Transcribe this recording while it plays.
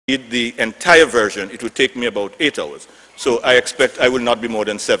read the entire version, it would take me about 8 hours. So I expect I will not be more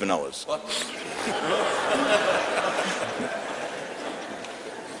than 7 hours. What?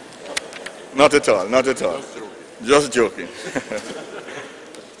 Not at all, not at all. Just joking.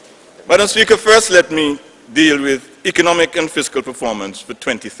 Madam Speaker, first let me deal with economic and fiscal performance for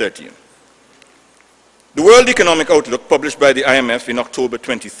 2013. The World Economic Outlook, published by the IMF in October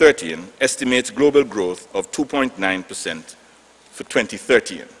 2013, estimates global growth of 2.9% for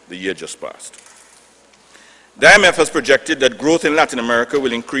 2013, the year just passed. The IMF has projected that growth in Latin America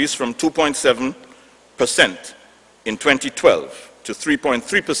will increase from 2.7% in 2012 to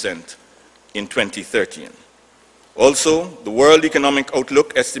 3.3% in 2013. Also, the World Economic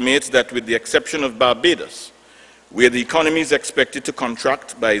Outlook estimates that with the exception of Barbuda, where the economy is expected to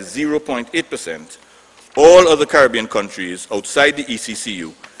contract by 0.8%, all other Caribbean countries outside the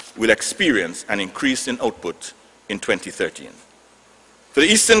ECCU will experience an increase in output in 2013. For the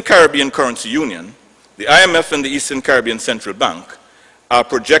Eastern Caribbean Currency Union, the IMF and the Eastern Caribbean Central Bank are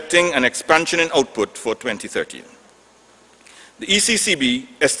projecting an expansion in output for 2013. The ECCB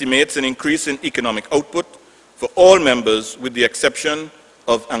estimates an increase in economic output for all members with the exception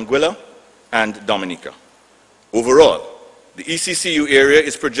of Anguilla and Dominica. Overall, the ECCU area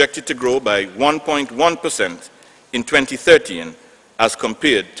is projected to grow by 1.1% in 2013 as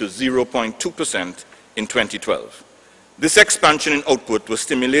compared to 0.2% in 2012. This expansion in output was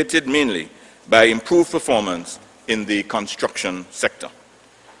stimulated mainly by improved performance in the construction sector.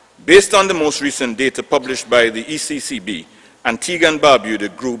 Based on the most recent data published by the ECCB, Antigua and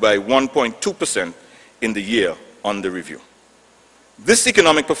Barbuda grew by 1.2% in the year under review. This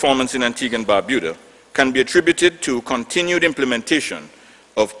economic performance in Antigua and Barbuda can be attributed to continued implementation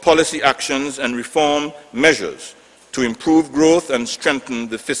of policy actions and reform measures to improve growth and strengthen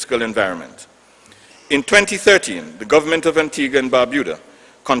the fiscal environment. In 2013, the government of Antigua and Barbuda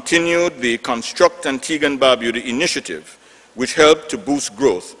continued the Construct Antigua and Barbuda initiative, which helped to boost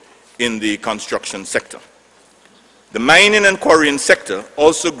growth in the construction sector. The mining and quarrying sector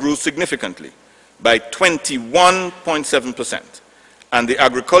also grew significantly by 21.7%, and the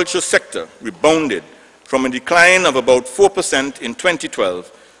agriculture sector rebounded from a decline of about 4% in 2012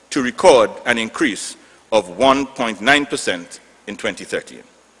 to record an increase of 1.9% in 2013.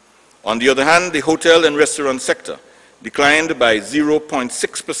 On the other hand, the hotel and restaurant sector declined by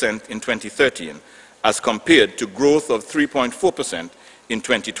 0.6% in 2013 as compared to growth of 3.4% in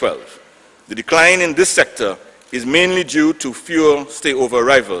 2012. The decline in this sector is mainly due to fewer stayover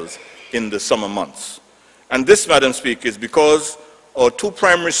arrivals in the summer months. And this, Madam Speaker, is because our two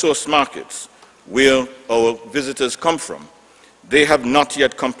primary source markets, where our visitors come from, they have not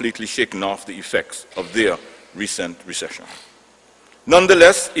yet completely shaken off the effects of their recent recession.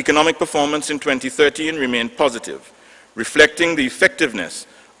 Nonetheless, economic performance in 2013 remained positive, reflecting the effectiveness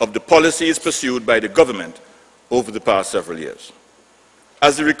of the policies pursued by the government over the past several years.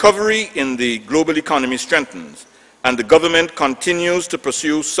 As the recovery in the global economy strengthens and the government continues to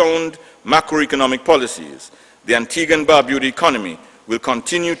pursue sound macroeconomic policies, the Antigua and Barbuda economy will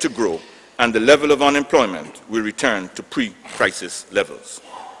continue to grow and the level of unemployment will return to pre-crisis levels.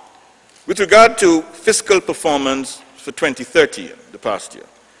 With regard to fiscal performance for 2013, the past year,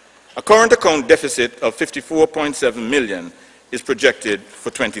 a current account deficit of 54.7 million is projected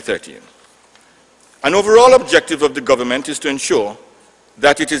for 2013. An overall objective of the government is to ensure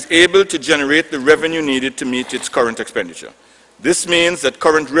that it is able to generate the revenue needed to meet its current expenditure. This means that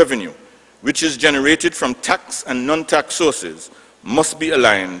current revenue, which is generated from tax and non-tax sources, must be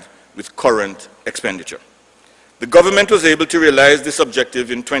aligned with current expenditure. The government was able to realize this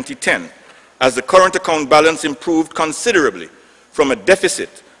objective in 2010, as the current account balance improved considerably from a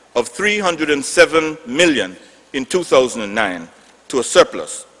deficit of 307 million in 2009 to a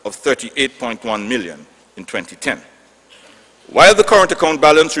surplus of 38.1 million in 2010. While the current account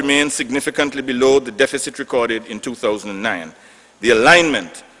balance remains significantly below the deficit recorded in 2009, the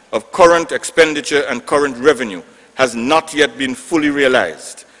alignment of current expenditure and current revenue has not yet been fully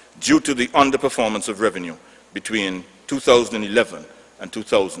realized due to the underperformance of revenue between 2011 and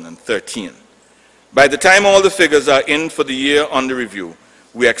 2013. By the time all the figures are in for the year under review,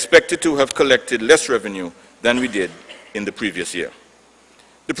 we are expected to have collected less revenue than we did in the previous year.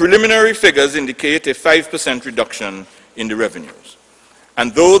 The preliminary figures indicate a 5% reduction in the revenues.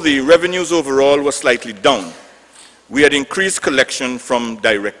 And though the revenues overall were slightly down, we had increased collection from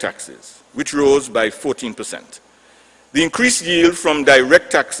direct taxes, which rose by 14%. The increased yield from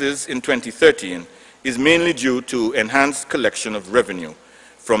direct taxes in 2013 is mainly due to enhanced collection of revenue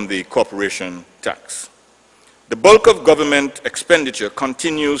from the corporation tax. The bulk of government expenditure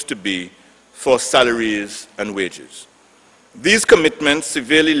continues to be for salaries and wages. These commitments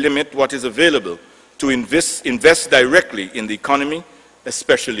severely limit what is available to invest directly in the economy,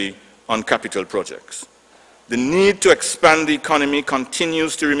 especially on capital projects. The need to expand the economy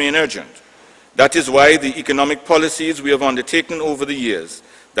continues to remain urgent. That is why the economic policies we have undertaken over the years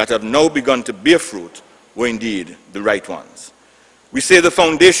that have now begun to bear fruit were indeed the right ones. We say the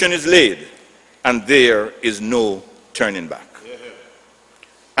foundation is laid, and there is no turning back.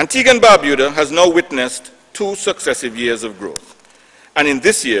 Antigua and Barbuda has now witnessed 2 successive years of growth, and in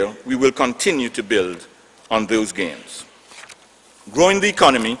this year we will continue to build on those gains. Growing the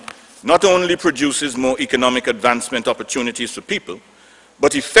economy not only produces more economic advancement opportunities for people,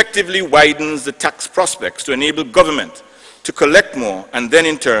 but effectively widens the tax prospects to enable government to collect more and then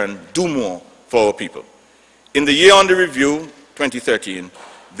in turn do more for our people. In the year under review, 2013,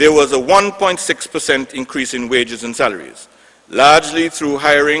 there was a 1.6% increase in wages and salaries, largely through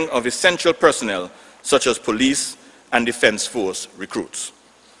hiring of essential personnel such as police and defense force recruits.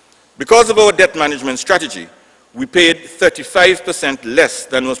 Because of our debt management strategy, we paid 35% less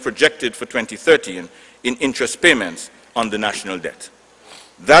than was projected for 2013 in interest payments on the national debt.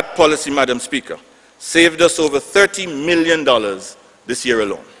 That policy, Madam Speaker, saved us over $30 million this year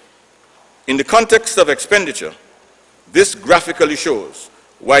alone. In the context of expenditure, this graphically shows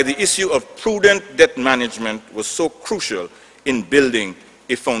why the issue of prudent debt management was so crucial in building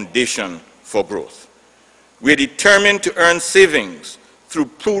a foundation for growth. We are determined to earn savings through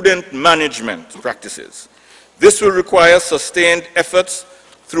prudent management practices. This will require sustained efforts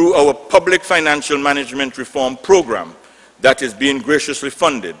through our public financial management reform program that is being graciously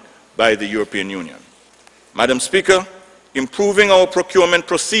funded by the European Union. Madam Speaker, improving our procurement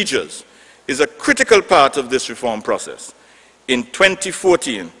procedures is a critical part of this reform process. In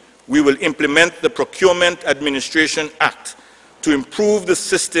 2014, we will implement the Procurement Administration Act to improve the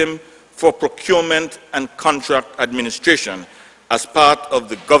system for procurement and contract administration as part of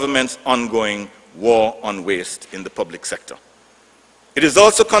the government's ongoing war on waste in the public sector. It is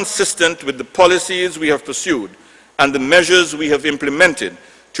also consistent with the policies we have pursued and the measures we have implemented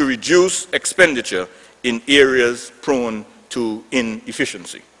to reduce expenditure in areas prone to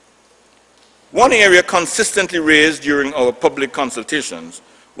inefficiency. One area consistently raised during our public consultations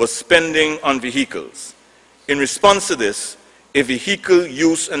was spending on vehicles. In response to this, a vehicle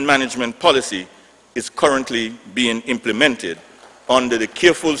use and management policy is currently being implemented under the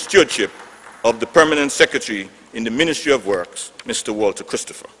careful stewardship of the Permanent Secretary in the Ministry of Works, Mr. Walter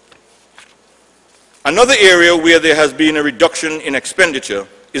Christopher. Another area where there has been a reduction in expenditure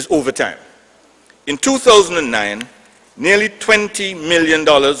is overtime. In 2009, nearly $20 million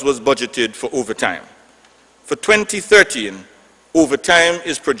was budgeted for overtime. For 2013, overtime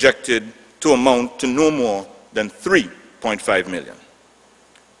is projected to amount to no more than $3.5 million.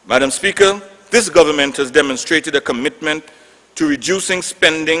 Madam Speaker, this government has demonstrated a commitment to reducing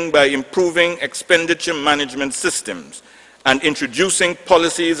spending by improving expenditure management systems and introducing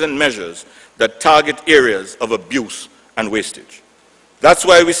policies and measures that target areas of abuse and wastage. That's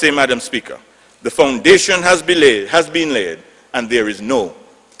why we say, Madam Speaker, the foundation has been laid and there is no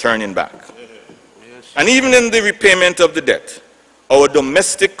turning back. And even in the repayment of the debt, our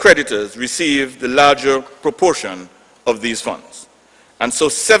domestic creditors receive the larger proportion of these funds. And so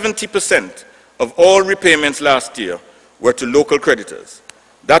 70% of all repayments last year were to local creditors.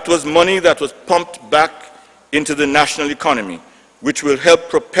 That was money that was pumped back into the national economy, which will help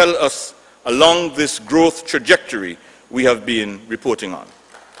propel us along this growth trajectory we have been reporting on.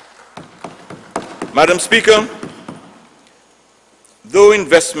 Madam Speaker, though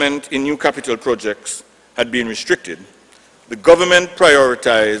investment in new capital projects had been restricted, the government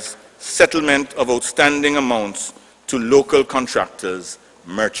prioritized settlement of outstanding amounts to local contractors,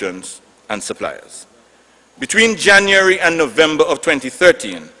 merchants, and suppliers. Between January and November of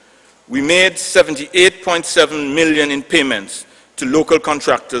 2013, we made $78.7 million in payments to local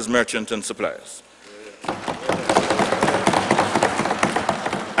contractors, merchants, and suppliers.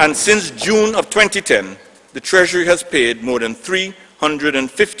 And since June of 2010, the Treasury has paid more than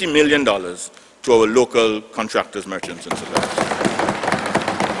 $350 million to our local contractors, merchants, and suppliers.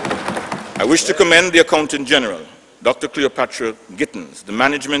 I wish to commend the Accountant General, Dr. Cleopatra Gittins, the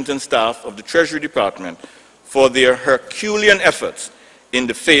management and staff of the Treasury Department for their Herculean efforts in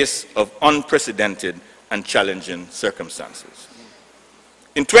the face of unprecedented and challenging circumstances.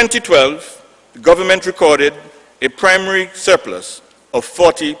 In 2012, the government recorded a primary surplus of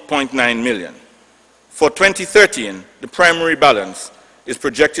 $40.9 million. For 2013, the primary balance is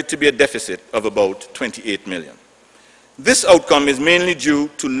projected to be a deficit of about $28 million. This outcome is mainly due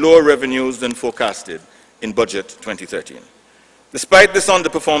to lower revenues than forecasted in Budget 2013. Despite this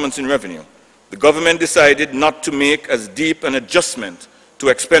underperformance in revenue, the government decided not to make as deep an adjustment to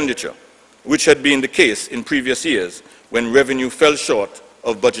expenditure, which had been the case in previous years when revenue fell short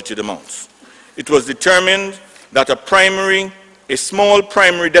of budgeted amounts. It was determined that a small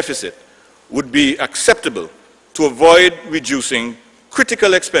primary deficit would be acceptable to avoid reducing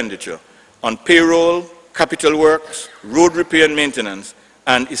critical expenditure on payroll, capital works, road repair and maintenance,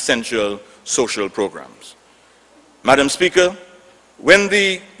 and essential social programs. Madam Speaker, when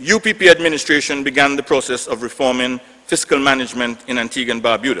the UPP administration began the process of reforming fiscal management in Antigua and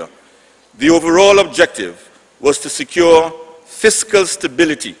Barbuda, the overall objective was to secure fiscal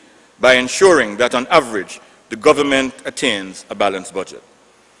stability by ensuring that on average the government attains a balanced budget.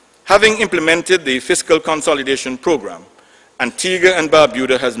 Having implemented the fiscal consolidation program, Antigua and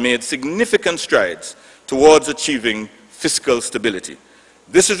Barbuda has made significant strides towards achieving fiscal stability.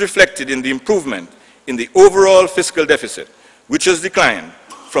 This is reflected in the improvement in the overall fiscal deficit, which has declined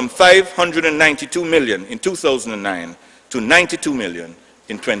from 592 million in 2009 to 92 million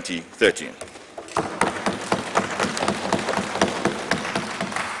in 2013.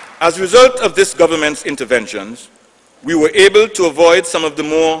 As a result of this government's interventions, we were able to avoid some of the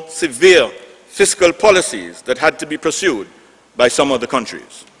more severe fiscal policies that had to be pursued by some other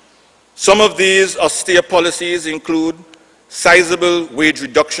countries. Some of these austere policies include sizable wage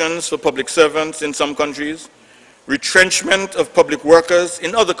reductions for public servants in some countries, retrenchment of public workers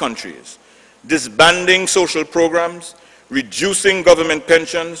in other countries, disbanding social programs, reducing government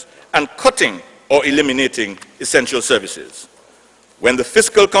pensions, and cutting or eliminating essential services. When the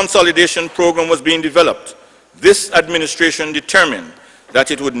fiscal consolidation program was being developed, this administration determined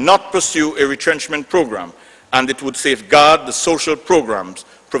that it would not pursue a retrenchment program and it would safeguard the social programs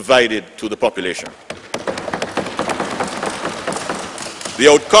provided to the population. The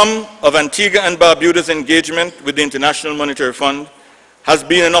outcome of Antigua and Barbuda's engagement with the International Monetary Fund has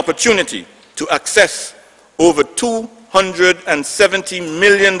been an opportunity to access over $270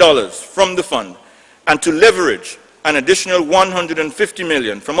 million from the fund and to leverage an additional $150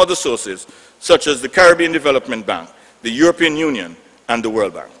 million from other sources such as the Caribbean Development Bank, the European Union, and the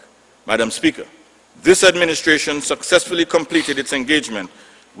World Bank. Madam Speaker, this administration successfully completed its engagement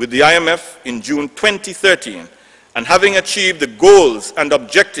with the IMF in June 2013, and having achieved the goals and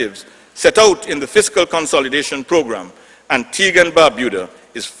objectives set out in the fiscal consolidation program, Antigua and Barbuda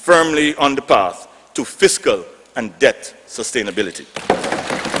is firmly on the path to fiscal and debt sustainability.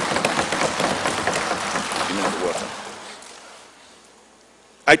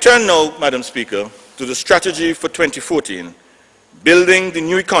 I turn now, Madam Speaker, to the strategy for 2014, building the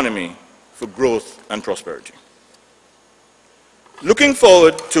new economy for growth and prosperity. Looking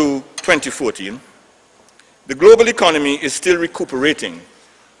forward to 2014, the global economy is still recuperating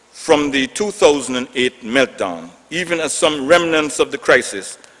from the 2008 meltdown, even as some remnants of the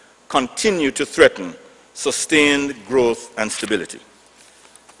crisis continue to threaten sustained growth and stability.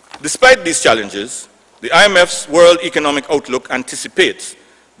 Despite these challenges, the IMF's World Economic Outlook anticipates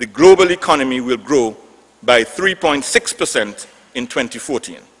the global economy will grow by 3.6% in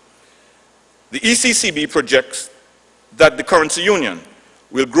 2014. The ECCB projects that the currency union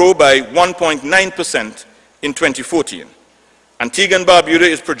will grow by 1.9% in 2014. Antigua and Barbuda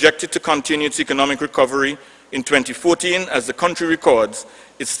is projected to continue its economic recovery in 2014 as the country records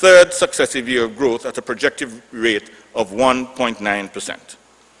its third successive year of growth at a projected rate of 1.9%.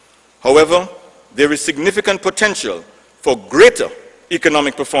 However, there is significant potential for greater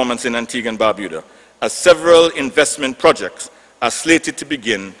economic performance in Antigua and Barbuda, as several investment projects are slated to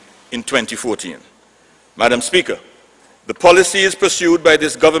begin in 2014. Madam Speaker, the policies pursued by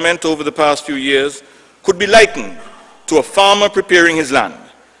this government over the past few years could be likened to a farmer preparing his land,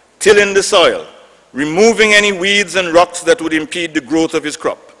 tilling the soil, removing any weeds and rocks that would impede the growth of his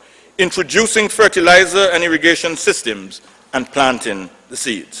crop, introducing fertilizer and irrigation systems, and planting the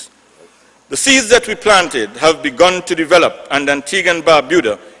seeds. The seeds that we planted have begun to develop, and Antigua and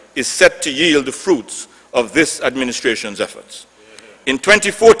Barbuda is set to yield the fruits of this administration's efforts. In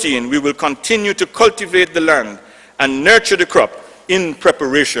 2014, we will continue to cultivate the land and nurture the crop in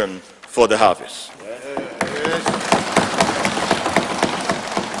preparation for the harvest.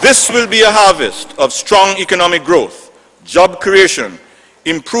 This will be a harvest of strong economic growth, job creation,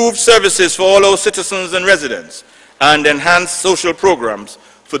 improved services for all our citizens and residents, and enhanced social programs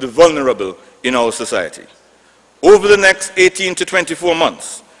for the vulnerable in our society. Over the next 18 to 24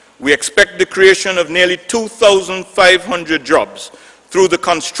 months, we expect the creation of nearly 2,500 jobs through the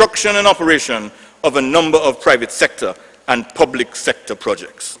construction and operation of a number of private sector and public sector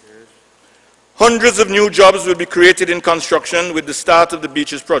projects. Hundreds of new jobs will be created in construction with the start of the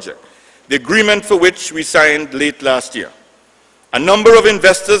Beaches project, the agreement for which we signed late last year. A number of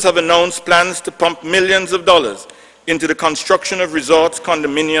investors have announced plans to pump millions of dollars into the construction of resorts,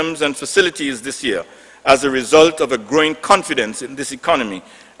 condominiums, and facilities this year as a result of a growing confidence in this economy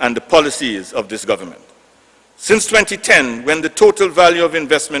and the policies of this government. Since 2010, when the total value of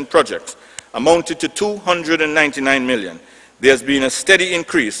investment projects amounted to $299 million, there has been a steady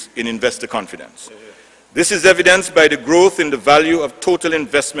increase in investor confidence. This is evidenced by the growth in the value of total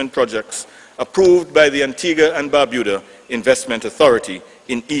investment projects approved by the Antigua and Barbuda Investment Authority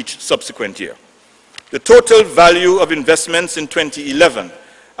in each subsequent year. The total value of investments in 2011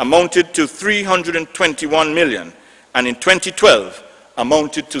 amounted to $321 million, and in 2012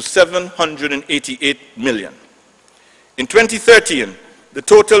 amounted to $788 million. In 2013, the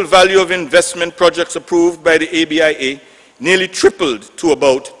total value of investment projects approved by the ABIA nearly tripled to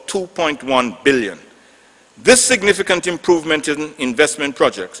about $2.1 billion. This significant improvement in investment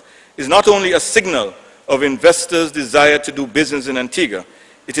projects is not only a signal of investors' desire to do business in Antigua,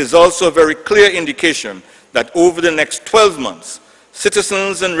 it is also a very clear indication that over the next 12 months,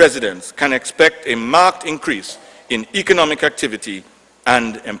 citizens and residents can expect a marked increase in economic activity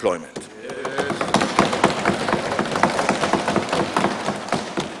and employment.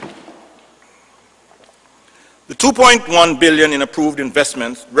 The $2.1 billion in approved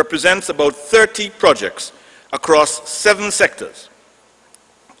investments represents about 30 projects across 7 sectors,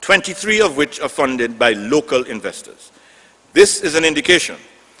 23 of which are funded by local investors. This is an indication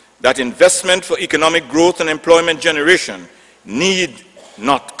that investment for economic growth and employment generation need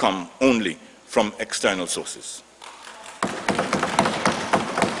not come only from external sources.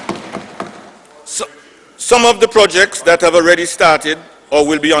 Some of the projects that have already started or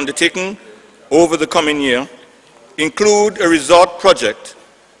will be undertaken over the coming year include a resort project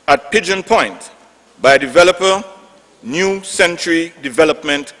at Pigeon Point by a developer, New Century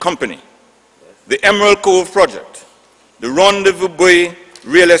Development Company, the Emerald Cove Project, the Rendezvous Bay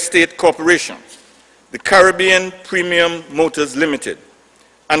Real Estate Corporation, the Caribbean Premium Motors Limited,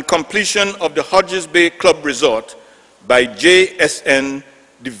 and completion of the Hodges Bay Club Resort by JSN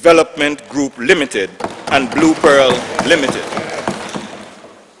Development Group Limited and Blue Pearl Limited.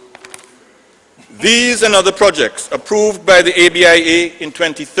 These and other projects approved by the ABIA in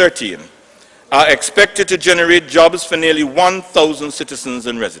 2013 are expected to generate jobs for nearly 1,000 citizens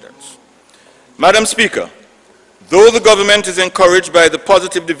and residents. Madam Speaker, though the government is encouraged by the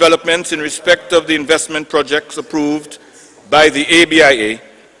positive developments in respect of the investment projects approved by the ABIA,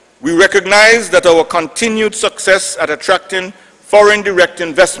 we recognize that our continued success at attracting foreign direct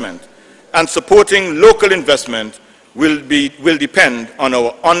investment and supporting local investment will depend on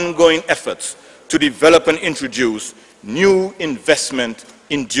our ongoing efforts to develop and introduce new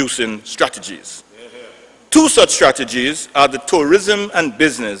investment-inducing strategies. 2 such strategies are the Tourism and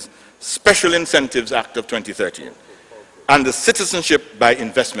Business Special Incentives Act of 2013 and the Citizenship by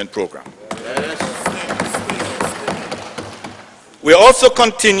Investment Program. We are also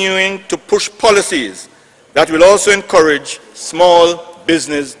continuing to push policies that will also encourage small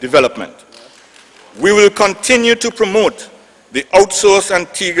business development. We will continue to promote the Outsource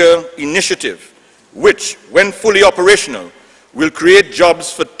Antigua initiative, which, when fully operational, will create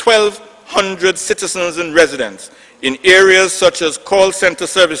jobs for 1,200 citizens and residents in areas such as call center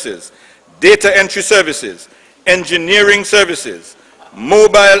services, data entry services, engineering services,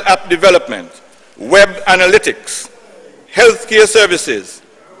 mobile app development, web analytics, healthcare services,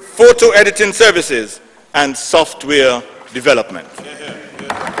 photo editing services, and software development.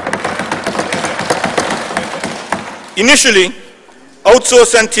 Initially,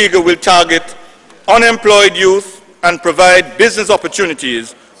 Outsource Antigua will target unemployed youth and provide business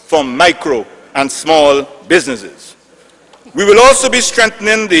opportunities for micro and small businesses. We will also be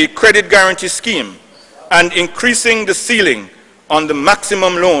strengthening the credit guarantee scheme and increasing the ceiling on the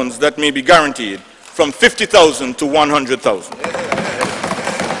maximum loans that may be guaranteed from $50,000 to $100,000.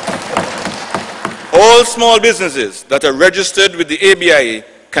 All small businesses that are registered with the ABIA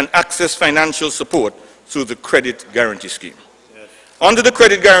can access financial support through the credit guarantee scheme. Under the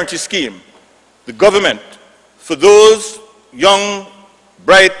credit guarantee scheme, the government, for those young,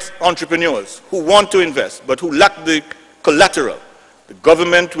 bright entrepreneurs who want to invest but who lack the collateral, the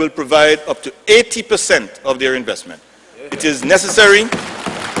government will provide up to 80% of their investment. It is necessary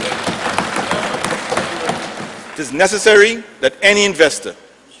that any investor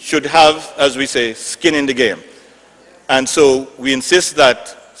should have, as we say, skin in the game. And so we insist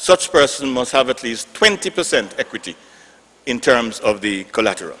that such person must have at least 20% equity in terms of the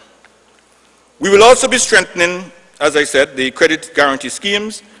collateral. We will also be strengthening, as I said, the credit guarantee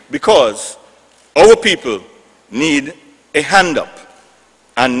schemes because our people need a hand up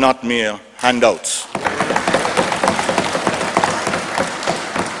and not mere handouts.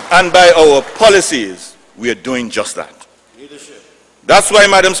 And by our policies, we are doing just that. Leadership. That's why,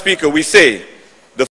 Madam Speaker, we say